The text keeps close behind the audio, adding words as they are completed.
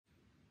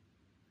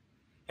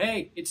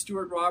Hey, it's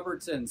Stuart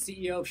Robertson,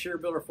 CEO of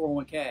ShareBuilder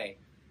 401k,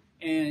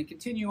 and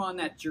continue on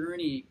that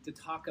journey to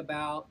talk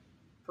about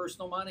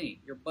personal money,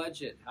 your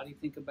budget. How do you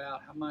think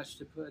about how much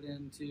to put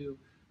into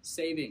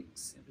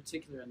savings, in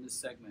particular in this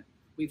segment?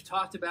 We've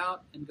talked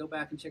about, and go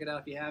back and check it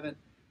out if you haven't,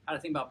 how to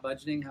think about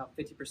budgeting, how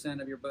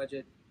 50% of your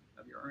budget,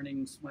 of your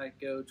earnings might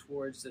go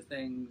towards the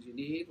things you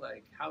need,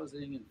 like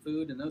housing and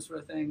food and those sort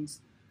of things,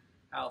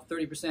 how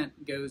 30%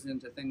 goes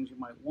into things you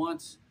might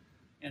want,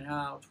 and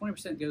how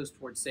 20% goes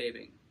towards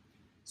saving.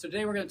 So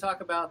today we're going to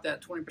talk about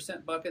that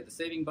 20% bucket, the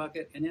saving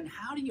bucket, and then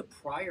how do you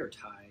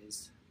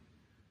prioritize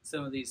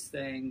some of these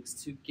things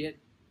to get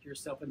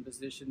yourself in a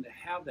position to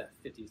have that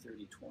 50,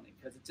 30, 20,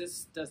 because it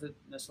just doesn't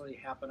necessarily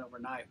happen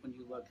overnight when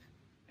you look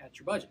at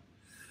your budget.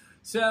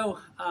 So,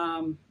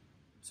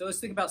 let's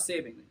think about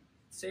saving.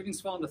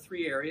 Savings fall into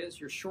three areas: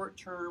 your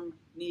short-term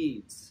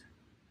needs.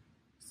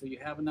 So you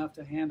have enough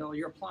to handle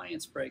your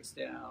appliance breaks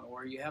down,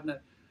 or you have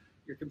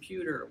your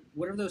computer,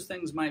 whatever those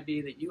things might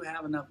be, that you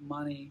have enough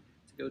money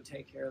to go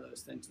take care of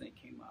those things when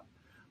they came up.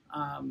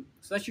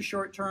 So that's your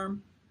short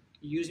term.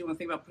 You usually want to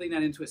think about putting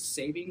that into a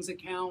savings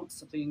account,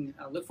 something,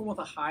 look for one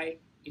with a high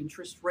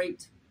interest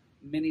rate.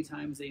 Many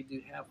times they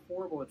do have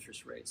horrible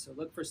interest rates. So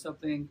look for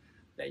something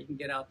that you can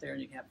get out there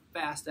and you can have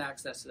fast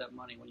access to that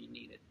money when you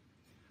need it.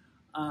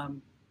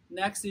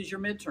 Next is your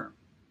midterm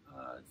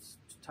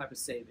type of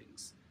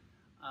savings.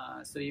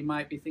 So you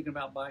might be thinking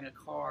about buying a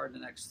car in the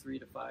next 3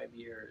 to 5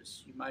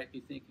 years. You might be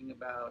thinking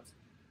about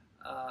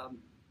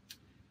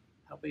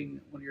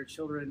helping one of your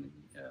children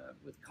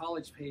with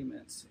college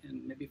payments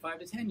in maybe 5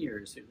 to 10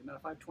 years, so about a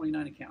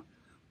 529 account.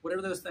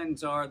 Whatever those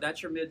things are,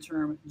 that's your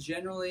midterm.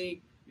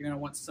 Generally, you're going to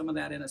want some of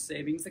that in a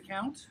savings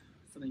account,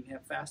 something you can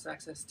have fast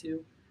access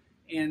to.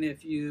 And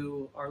if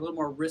you are a little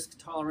more risk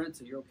tolerant,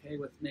 so you're okay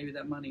with maybe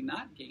that money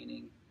not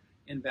gaining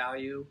in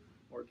value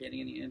or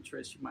getting any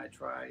interest, you might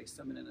try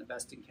some in an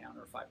investing account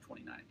or a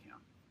 529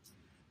 account.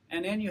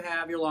 And then you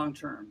have your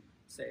long-term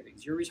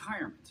savings, your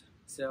retirement.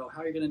 So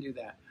how are you going to do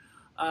that?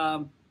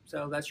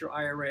 So that's your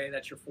IRA,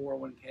 that's your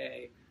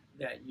 401k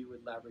that you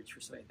would leverage for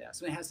something like that.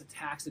 So it has a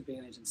tax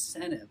advantage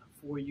incentive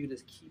for you to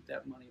keep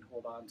that money and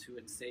hold on to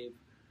it and save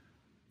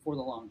for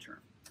the long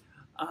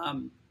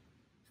term.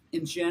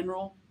 In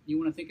general, you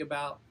want to think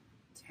about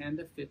 10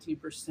 to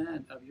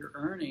 15% of your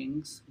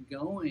earnings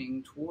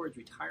going towards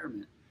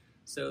retirement.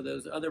 So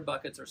those other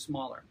buckets are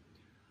smaller.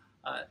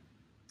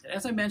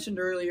 As I mentioned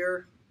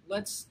earlier,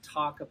 let's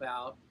talk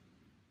about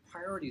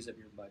priorities of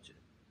your budget.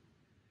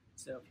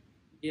 So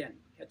again,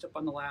 catch up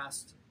on the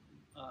last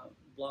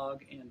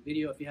blog and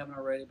video if you haven't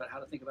already about how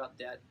to think about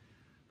debt.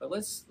 But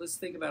let's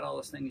think about all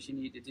those things you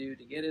need to do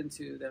to get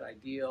into that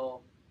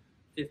ideal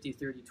 50,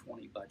 30,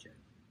 20 budget.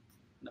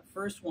 And the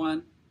first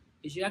one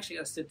is you actually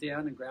got to sit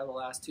down and grab the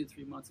last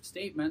 2-3 months of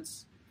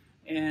statements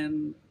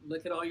and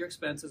look at all your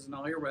expenses and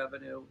all your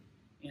revenue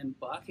and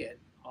bucket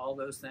all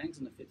those things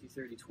in the 50,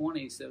 30,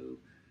 20 so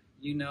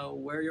you know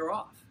where you're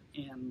off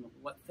and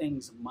what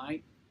things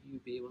might you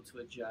be able to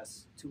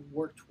adjust to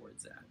work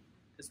towards that.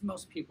 Because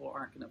most people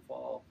aren't going to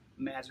fall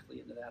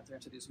magically into that. They're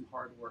going to do some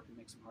hard work and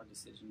make some hard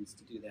decisions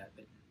to do that.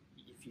 But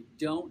if you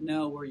don't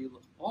know where you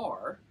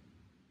are,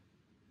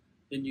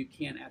 then you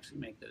can't actually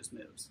make those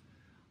moves.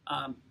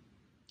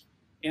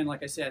 And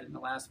like I said in the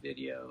last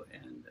video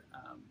and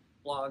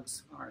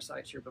blogs on our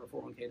site,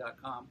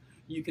 ShareBuilder401k.com,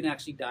 you can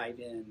actually dive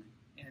in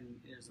and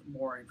there's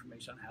more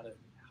information on how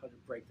to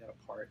break that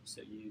apart so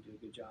you do a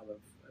good job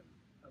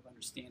of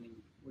understanding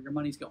where your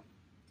money's going.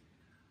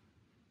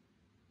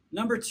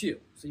 Number two,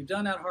 so you've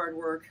done that hard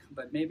work,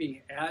 but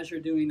maybe as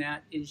you're doing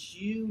that, is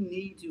you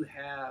need to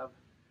have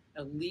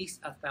at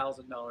least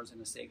 $1,000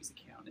 in a savings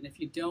account. And if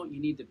you don't,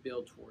 you need to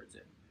build towards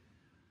it.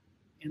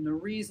 And the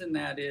reason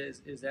that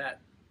is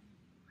that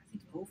I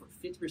think over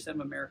 50%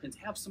 of Americans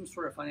have some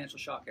sort of financial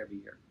shock every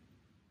year.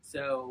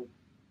 So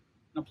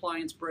an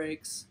appliance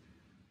breaks,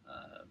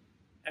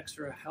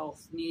 extra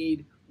health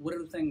need,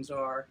 whatever things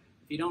are,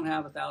 if you don't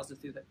have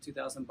 $1,000 to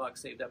 $2,000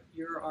 saved up,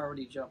 you're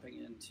already jumping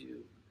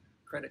into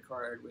credit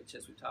card, which,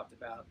 as we talked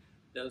about,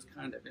 those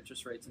kind of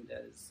interest rates and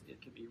debt,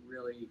 it can be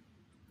really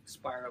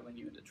spiraling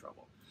you into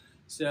trouble.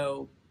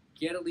 So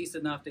get at least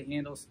enough to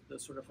handle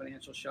those sort of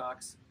financial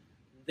shocks.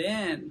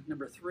 Then,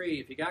 number three,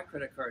 if you got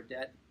credit card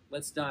debt,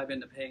 let's dive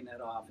into paying that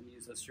off and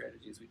use those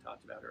strategies we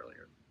talked about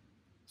earlier.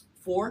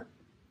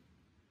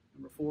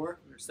 Number four,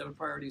 there's 7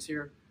 priorities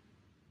here.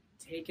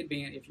 Take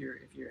advantage,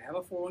 if you have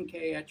a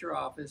 401k at your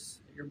office,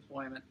 at your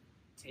employment,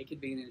 take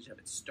advantage of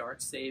it.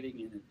 Start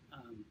saving in it.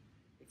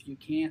 If you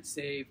can't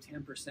save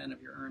 10%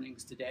 of your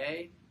earnings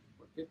today,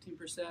 or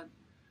 15%,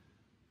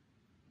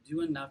 do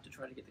enough to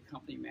try to get the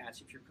company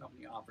match if your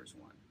company offers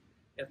one.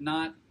 If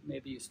not,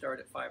 maybe you start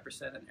at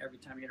 5% and every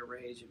time you get a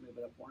raise, you move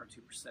it up 1 or 2%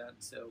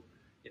 so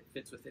it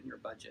fits within your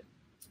budget.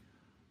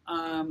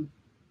 Number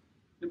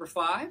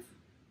 5,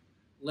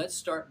 let's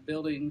start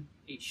building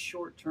a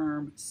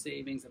short-term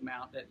savings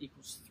amount that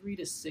equals 3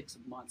 to 6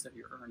 months of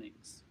your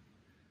earnings.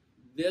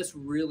 This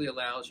really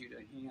allows you to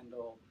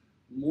handle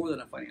more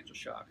than a financial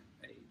shock.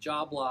 A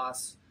job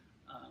loss,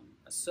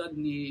 a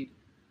sudden need,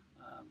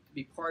 to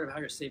be part of how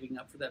you're saving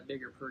up for that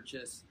bigger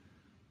purchase.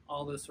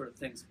 All those sort of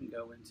things can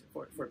go into,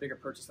 for a bigger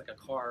purchase like a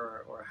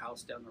car or a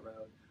house down the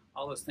road,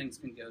 all those things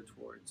can go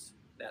towards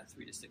that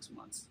 3 to 6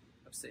 months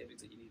of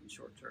savings that you need in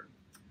short term.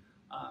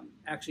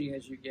 Actually,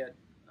 as you get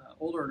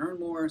older and earn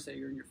more, say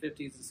you're in your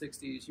 50s and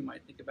 60s, you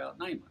might think about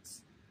 9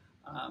 months.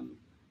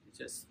 It's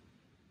just,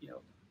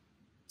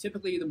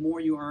 typically the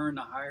more you earn,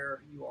 the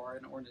higher you are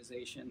in an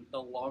organization,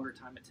 the longer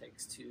time it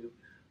takes to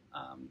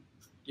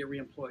get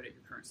reemployed at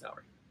your current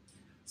salary.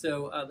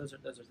 So those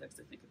are things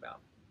to think about.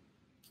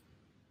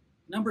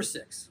 Number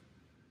 6,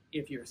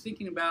 if you're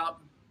thinking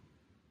about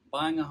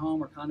buying a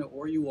home or condo,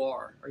 or you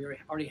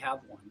already have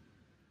one,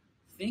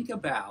 think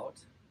about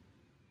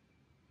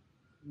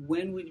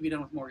when will you be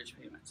done with mortgage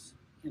payments?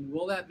 And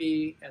will that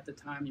be at the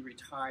time you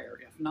retire?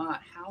 If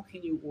not, how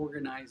can you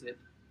organize it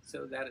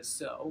so that is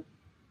so?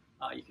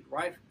 You could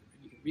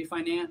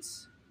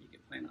refinance, you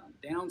could plan on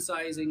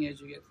downsizing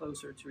as you get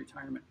closer to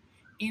retirement.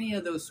 Any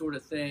of those sort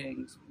of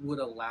things would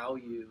allow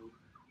you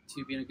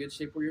to be in a good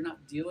shape where you're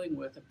not dealing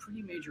with a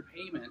pretty major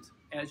payment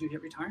as you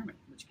hit retirement,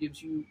 which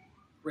gives you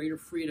greater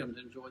freedom to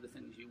enjoy the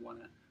things you want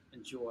to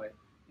enjoy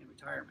in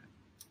retirement.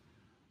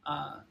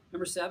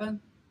 Number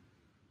 7,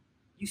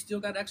 you still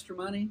got extra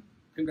money.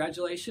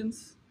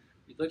 Congratulations.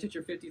 You looked at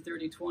your 50,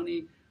 30,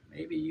 20.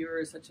 Maybe you're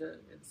in such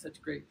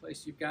a great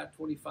place. You've got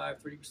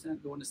 25,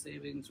 30% going to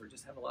savings, or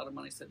just have a lot of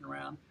money sitting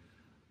around.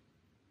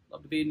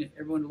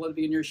 Everyone would love to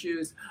be in your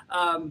shoes.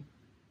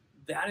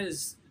 That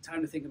is the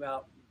time to think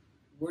about,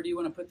 where do you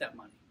want to put that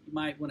money? You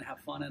might want to have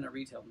fun in a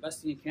retail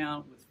investing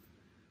account with,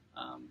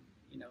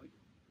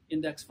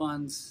 index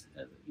funds,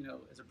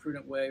 as a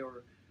prudent way.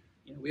 Or,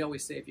 we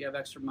always say if you have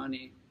extra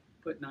money,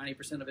 put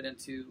 90% of it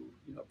into,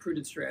 a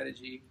prudent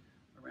strategy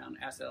around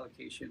asset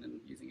allocation and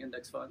using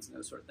index funds and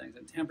those sort of things.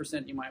 And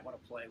 10% you might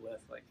want to play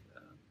with, like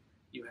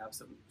you have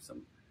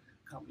some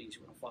companies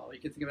you want to follow. You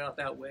can think about it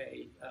that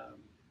way.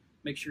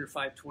 Make sure your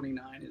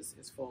 529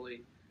 is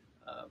fully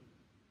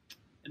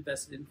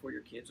invested in for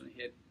your kids when they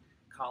hit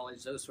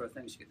college, those sort of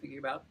things you can think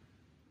about.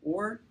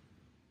 Or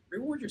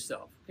reward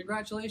yourself.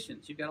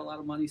 Congratulations, you've got a lot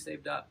of money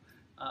saved up.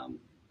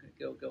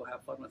 Go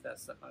have fun with that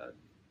stuff on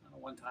a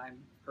one-time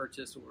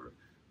purchase or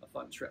a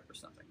fun trip or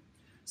something.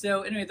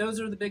 So anyway, those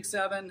are the big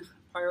 7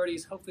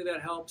 priorities. Hopefully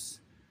that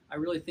helps. I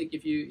really think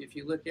if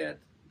you look at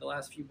the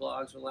last few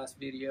blogs or the last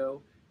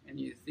video and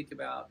you think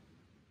about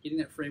getting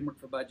that framework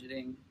for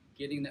budgeting,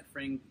 getting that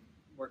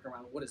framework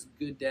around what is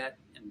good debt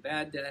and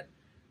bad debt,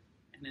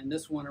 and then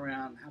this one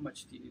around how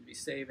much do you need to be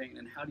saving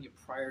and how do you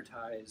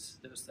prioritize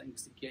those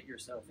things to get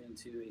yourself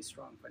into a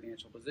strong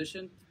financial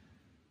position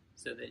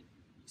so that you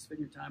spend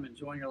your time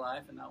enjoying your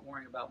life and not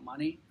worrying about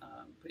money,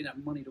 putting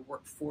that money to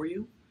work for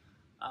you.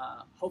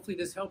 Hopefully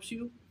this helps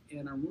you,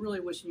 and I'm really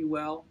wishing you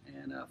well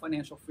and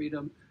financial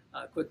freedom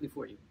quickly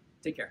for you.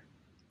 Take care.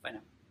 Bye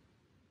now.